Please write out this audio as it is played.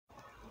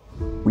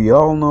We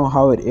all know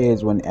how it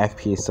is when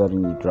FPS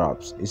suddenly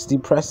drops. It's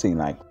depressing,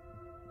 like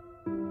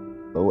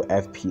low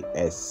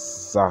FPS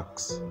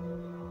sucks.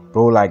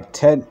 Bro, like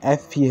 10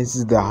 FPS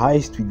is the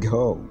highest we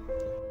go.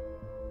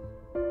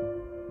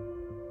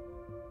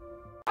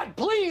 God,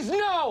 please,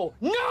 no!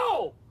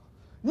 No!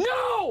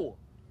 No!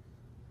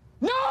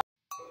 No!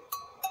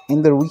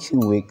 In the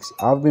recent weeks,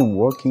 I've been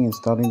working and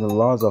studying the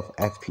laws of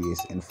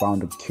FPS and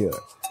found a cure.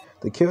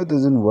 The cure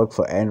doesn't work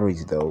for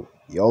Androids though.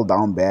 Y'all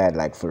down bad,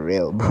 like for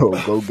real, bro.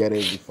 Go get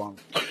it before.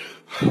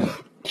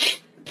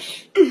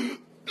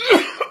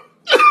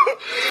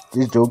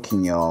 Just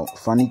joking, y'all.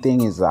 Funny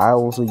thing is, I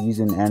also use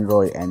an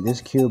Android and this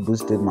cure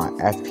boosted my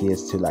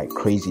FPS to like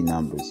crazy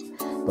numbers.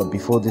 But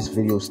before this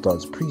video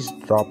starts, please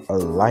drop a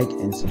like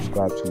and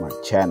subscribe to my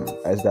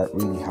channel, as that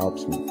really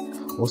helps me.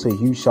 Also, a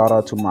huge shout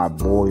out to my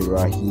boy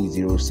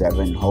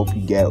Rahi07. Hope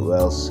you get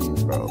well soon,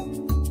 bro.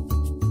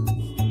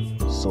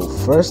 So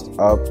first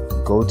up,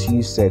 go to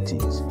your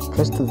settings,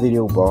 press the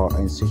video bar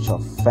and switch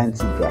off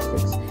fancy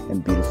graphics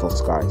and beautiful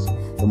skies.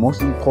 The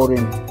most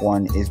important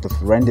one is the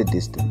render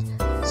distance.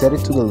 Set it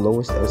to the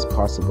lowest as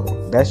possible.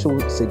 That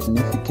should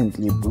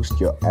significantly boost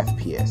your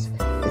FPS.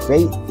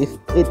 If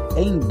it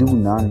ain't do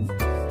none,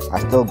 I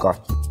still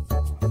got you.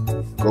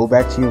 Go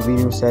back to your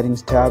video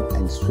settings tab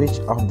and switch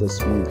off the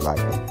smooth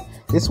lighting.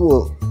 This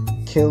will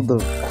kill the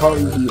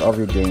quality of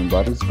your game,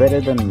 but it's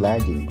better than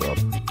lagging, bro.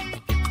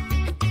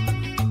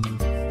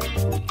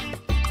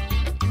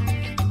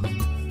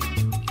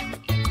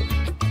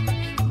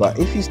 But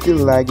if you're still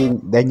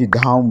lagging, then you're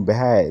down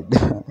bad.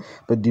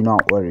 But do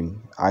not worry,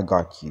 I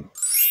got you.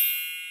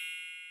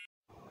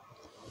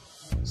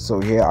 So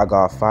here I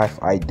got 5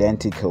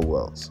 identical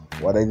worlds.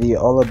 What are they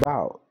all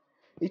about?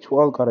 Each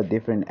world got a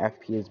different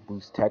FPS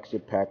Boost texture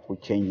pack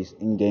which changes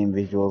in-game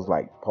visuals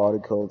like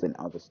particles and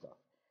other stuff.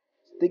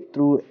 Stick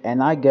through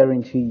and I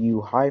guarantee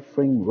you high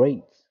frame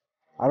rates.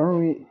 I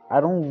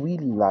don't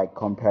really like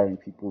comparing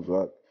people's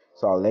work,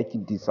 so I'll let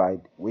you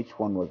decide which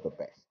one was the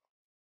best.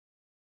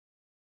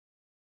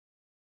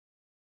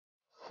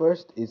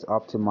 First is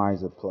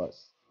Optimizer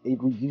Plus.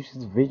 It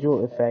reduces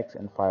visual effects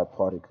and fire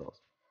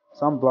particles.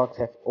 Some blocks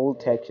have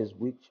old textures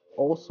which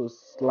also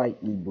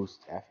slightly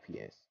boosts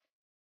FPS.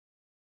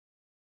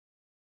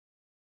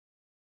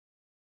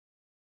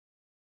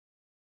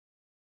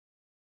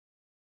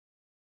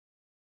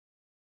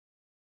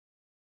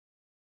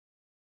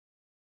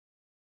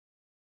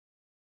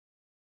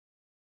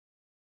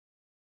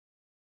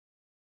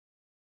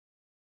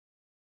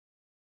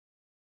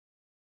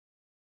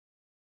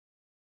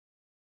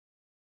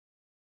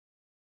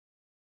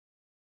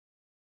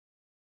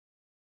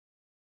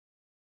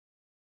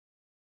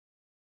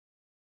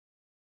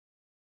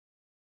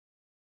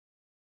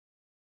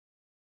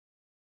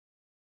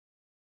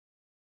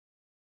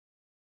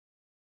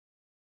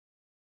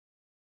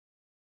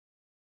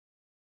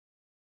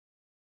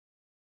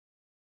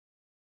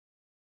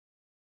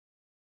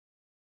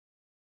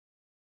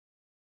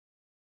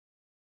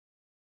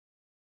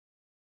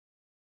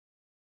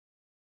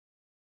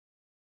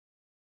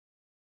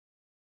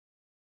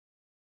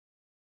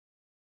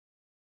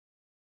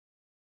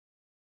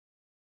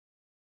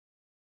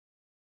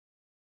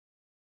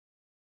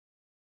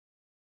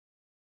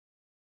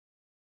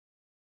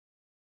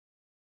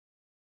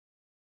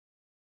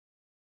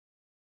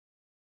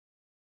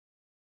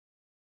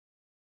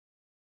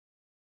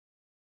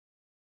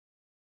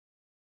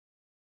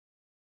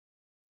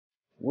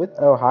 With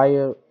a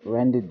higher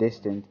render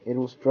distance, it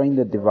will strain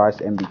the device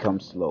and become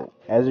slow,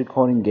 as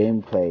recording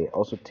gameplay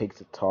also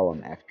takes a toll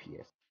on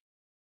FPS.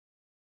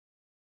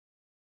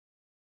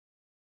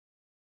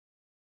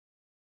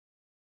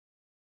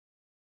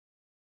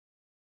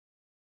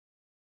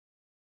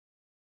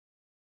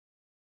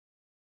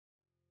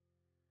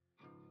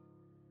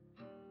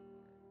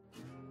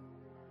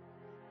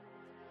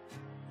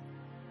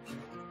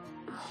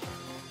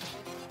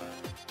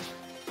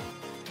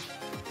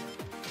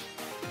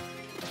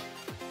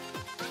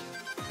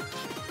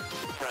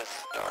 Press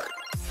start.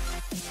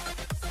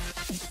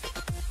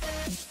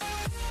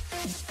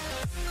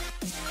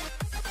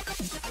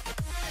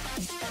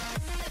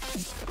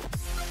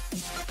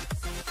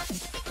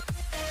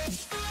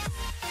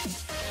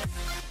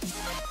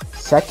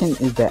 Second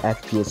is the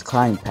FPS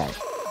Client pack.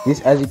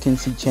 This, as you can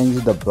see,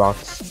 changes the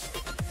block's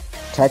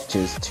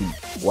textures to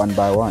one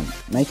by one,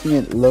 making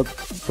it look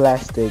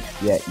plastic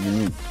yet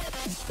unique.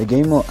 The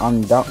game will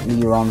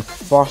undoubtedly run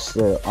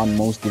faster on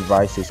most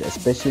devices,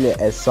 especially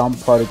as some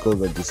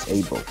particles are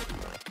disabled.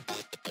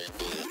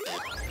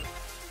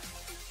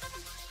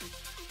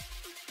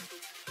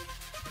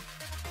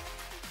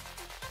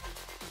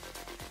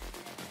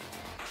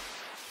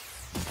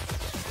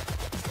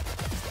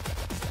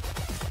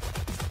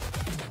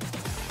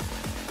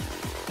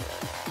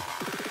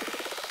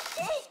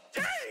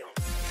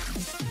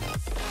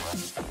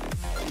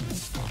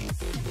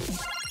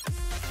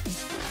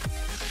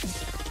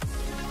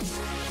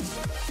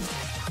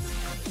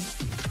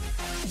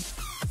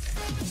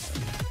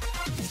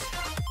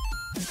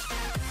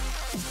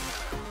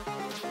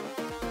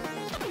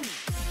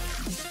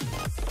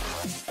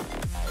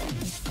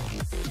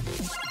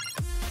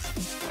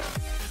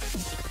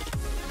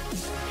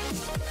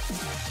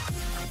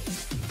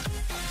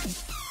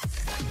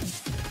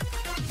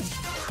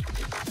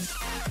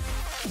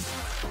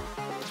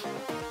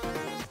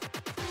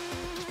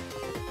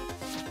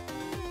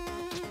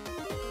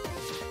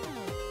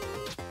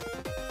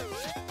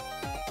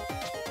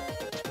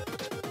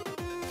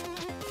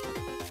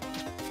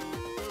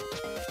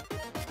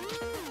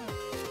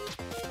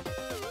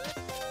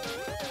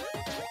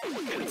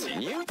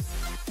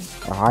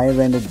 A higher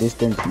render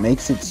distance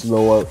makes it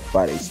slower,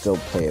 but it's still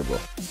playable.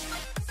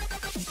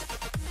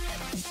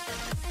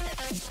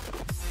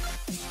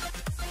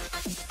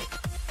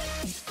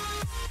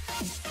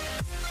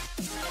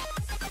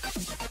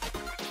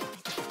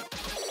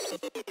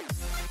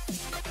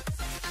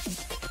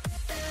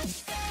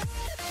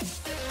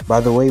 By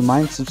the way,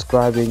 mind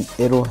subscribing,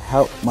 it'll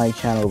help my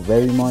channel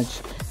very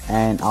much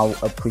and I'll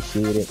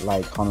appreciate it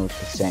like 100%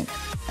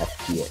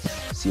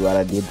 FPS. See what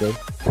I did there?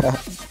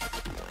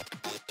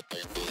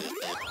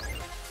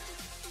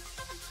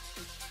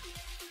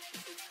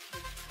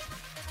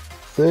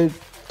 Third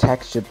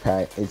texture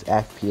pack is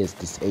FPS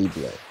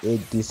Disabler.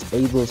 It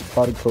disables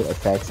particle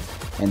effects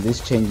and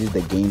this changes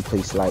the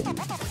gameplay slightly.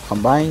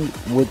 Combined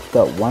with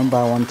the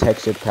 1x1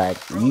 texture pack,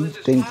 you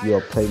think you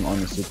are playing on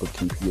a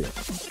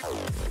supercomputer.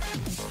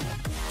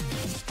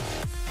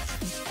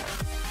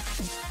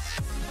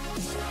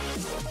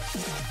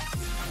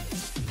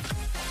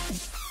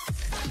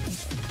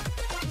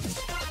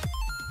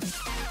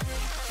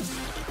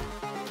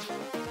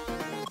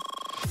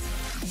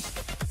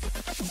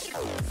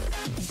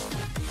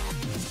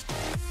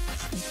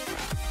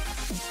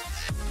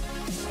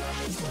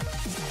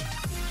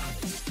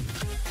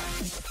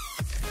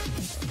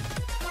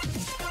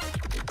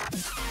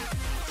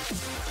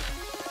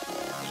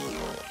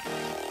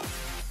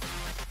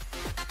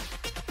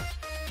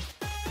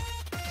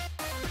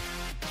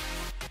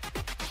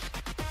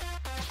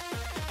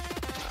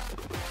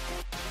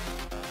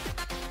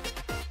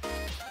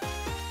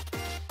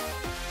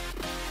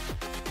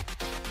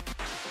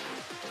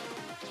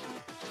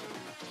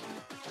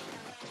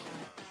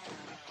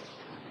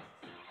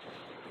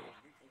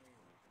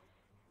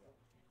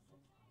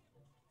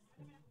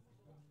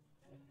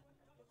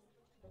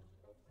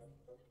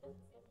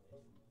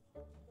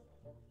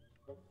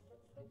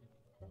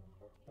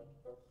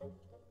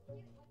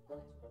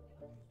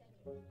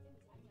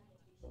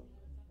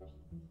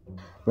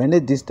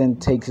 Render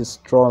distance takes a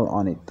stroll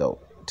on it though.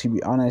 To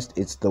be honest,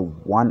 it's the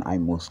one I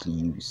mostly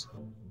use.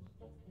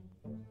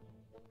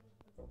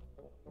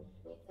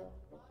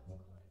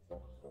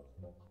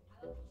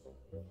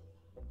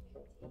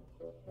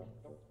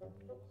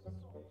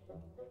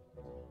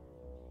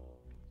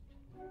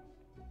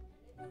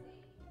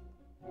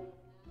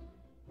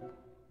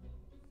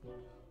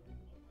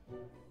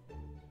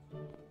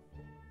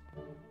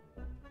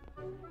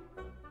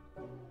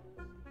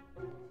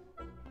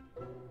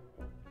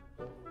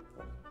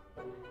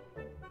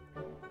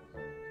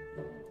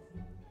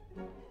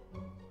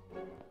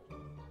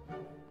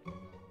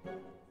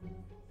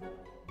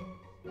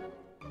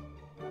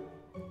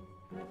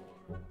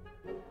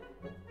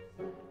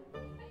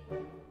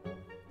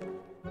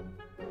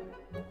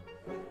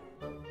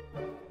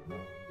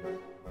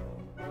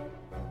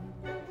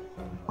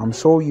 I'm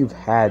sure you've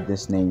had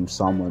this name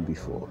somewhere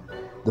before.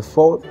 The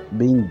fourth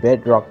being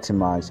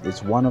Bedrocktimize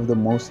is one of the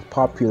most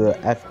popular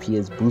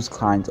FPS Boost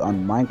Clients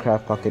on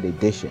Minecraft Pocket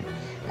Edition,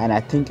 and I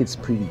think it's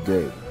pretty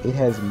good. It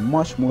has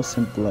much more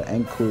simpler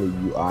and cooler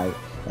UI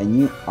and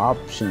new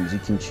options you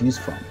can choose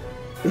from.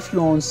 If you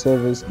own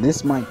servers,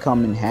 this might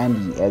come in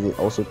handy as it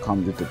also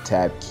comes with the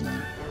tab key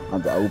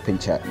on the open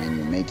chat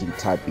menu, making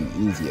typing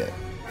easier.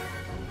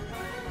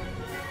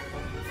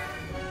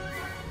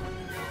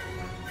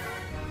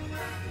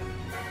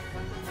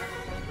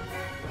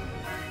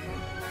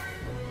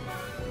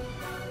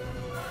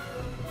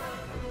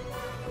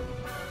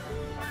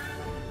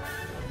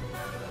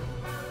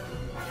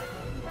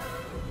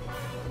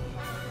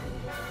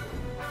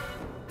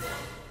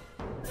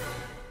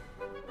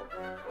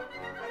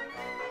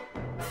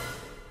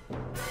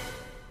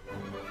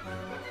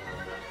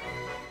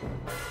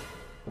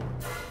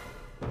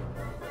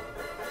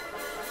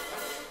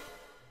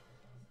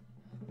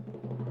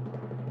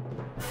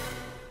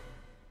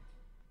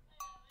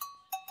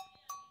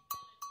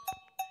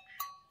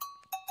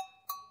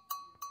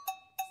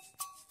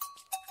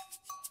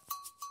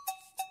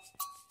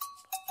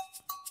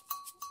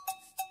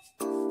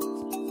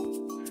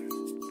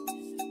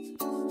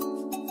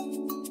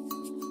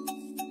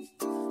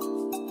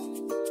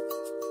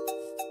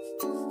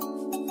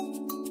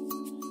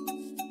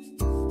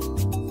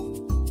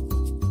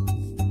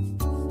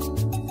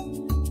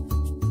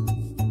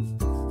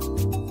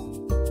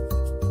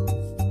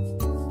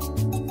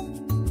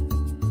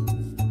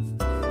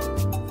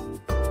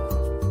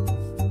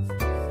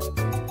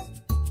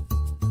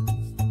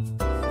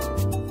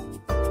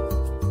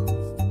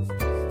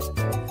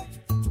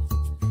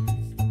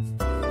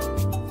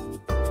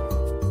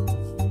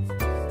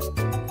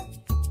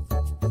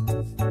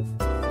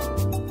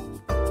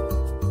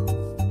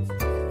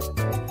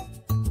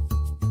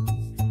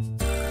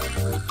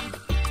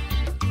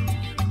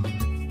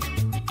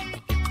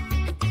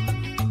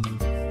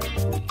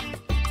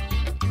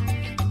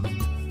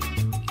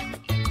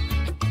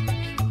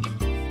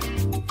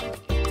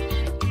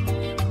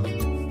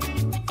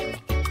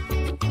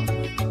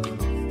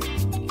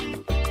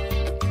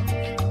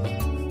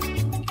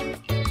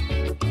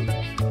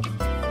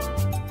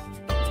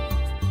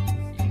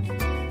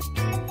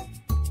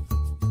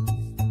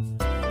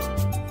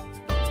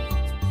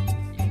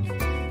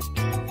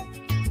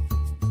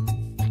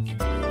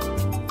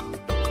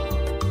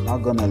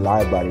 not gonna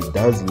lie, but it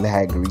does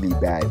lag really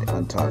bad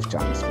on tough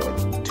chunks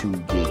for 2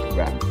 gig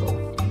RAM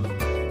phone.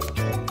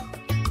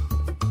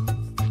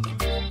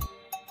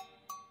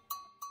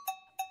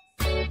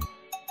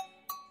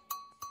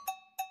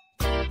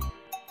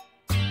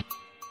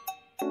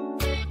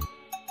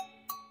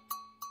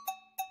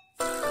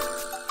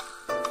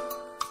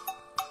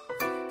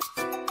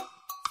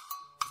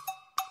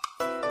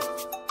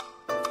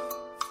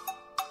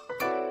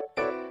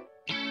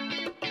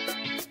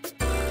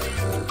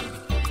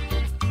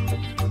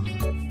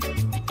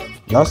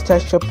 Lost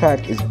Texture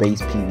Pack is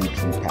base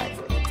PvP pack.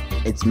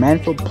 It's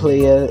meant for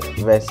player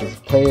versus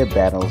player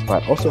battles,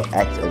 but also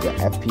acts as an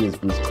FPS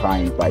Boost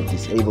Client by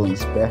disabling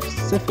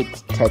specific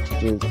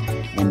textures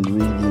and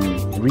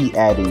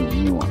re-adding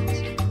new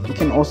ones. You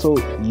can also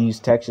use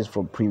textures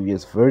from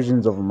previous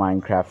versions of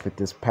Minecraft with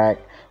this pack,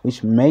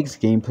 which makes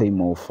gameplay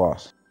more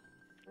fast.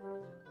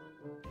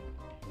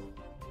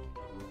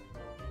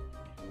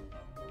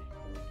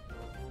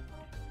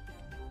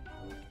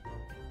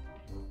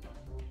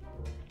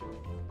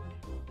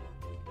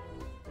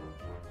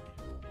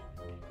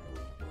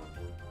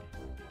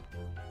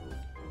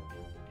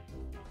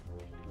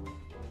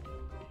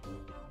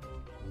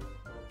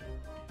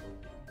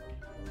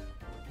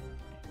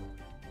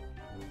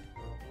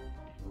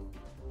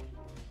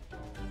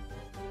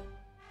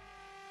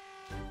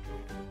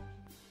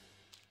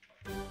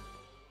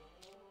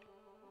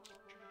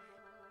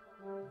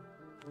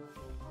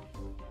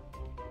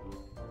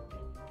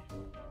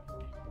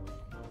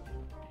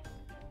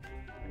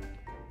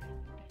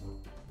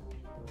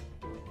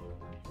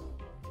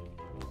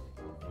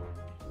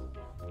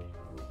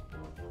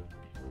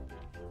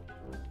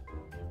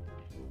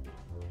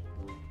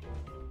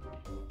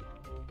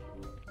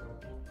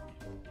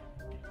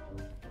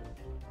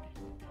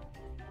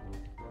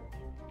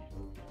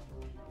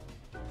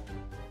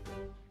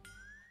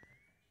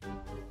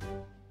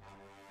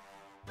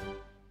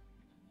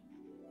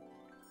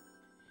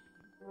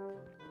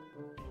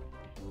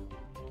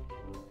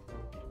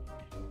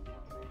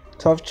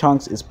 Tough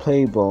Chunks is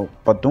playable,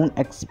 but don't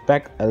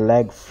expect a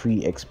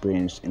lag-free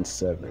experience in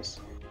servers.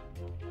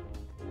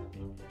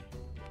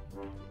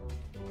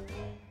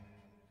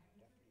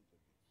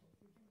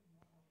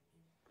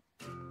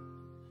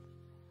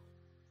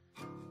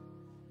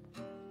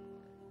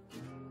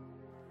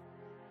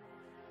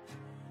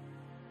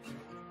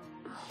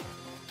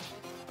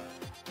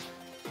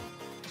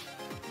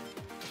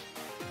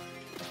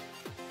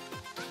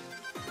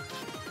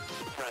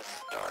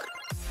 Press start.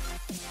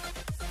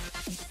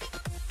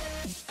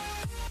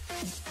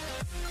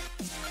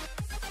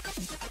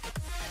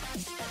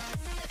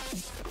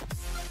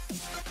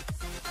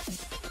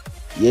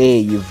 Yeah,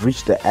 you've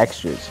reached the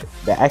extras.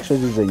 The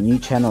extras is a new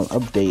channel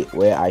update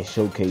where I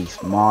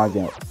showcase mods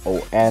or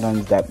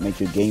add-ons that make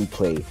your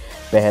gameplay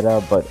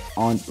better but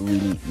aren't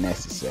really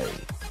necessary.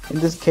 In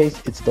this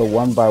case, it's the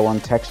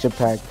 1x1 texture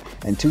pack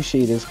and 2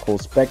 shaders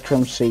called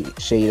Spectrum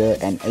Shader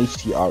and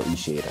HDRE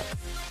Shader.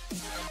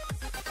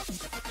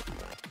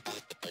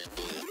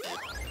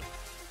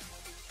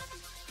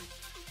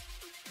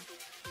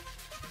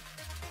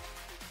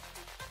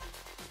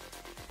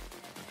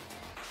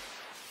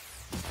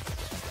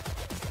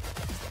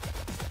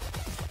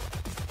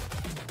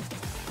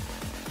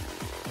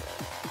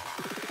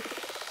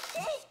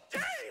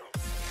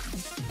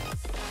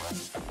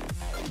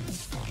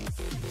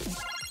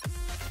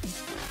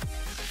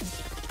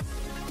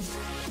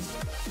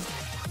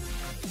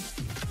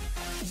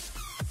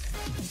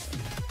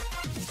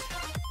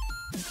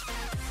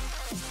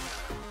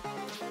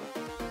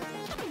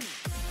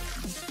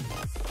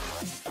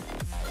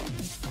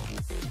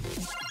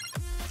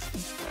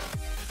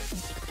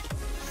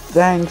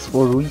 Thanks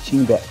for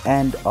reaching the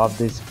end of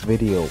this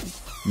video.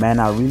 Man,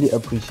 I really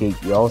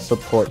appreciate your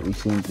support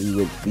recently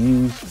with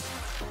views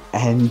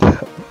and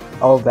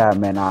all that,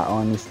 man. I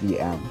honestly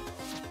am.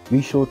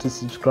 Be sure to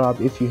subscribe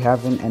if you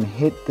haven't and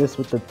hit this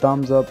with the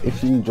thumbs up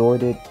if you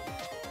enjoyed it.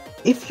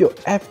 If your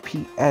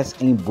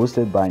FPS ain't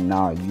boosted by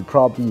now, you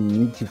probably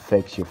need to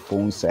fix your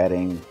phone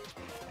setting,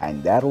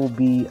 and that will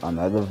be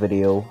another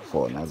video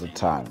for another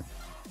time.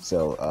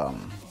 So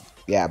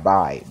yeah,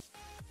 bye.